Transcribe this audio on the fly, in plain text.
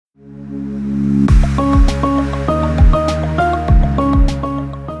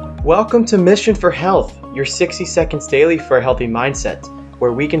Welcome to Mission for Health, your 60 seconds daily for a healthy mindset,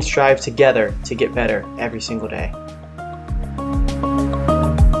 where we can strive together to get better every single day.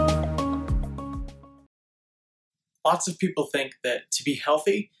 Lots of people think that to be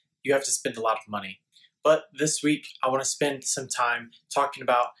healthy, you have to spend a lot of money. But this week, I want to spend some time talking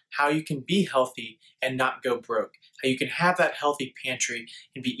about how you can be healthy and not go broke, how you can have that healthy pantry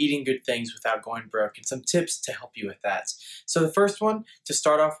and be eating good things without going broke, and some tips to help you with that. So the first one to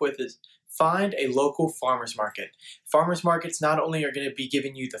start off with is find a local farmer's market. Farmers markets not only are going to be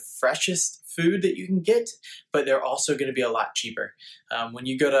giving you the freshest food that you can get, but they're also going to be a lot cheaper. When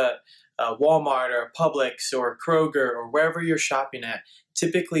you go to Walmart or Publix or Kroger or wherever you're shopping at,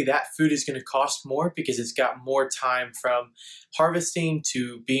 typically that food is going to cost more because it's got more time from harvesting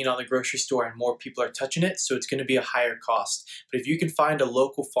to being on the grocery store and more people are touching it, so it's going to be a higher cost. But if you can find a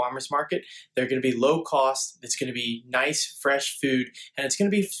local farmer's market, they're going to be low cost, it's going to be nice, fresh food, and it's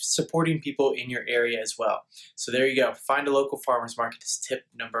going to be supporting people in your area as well. So there you go. Find a local farmer's market is tip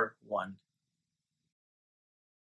number one.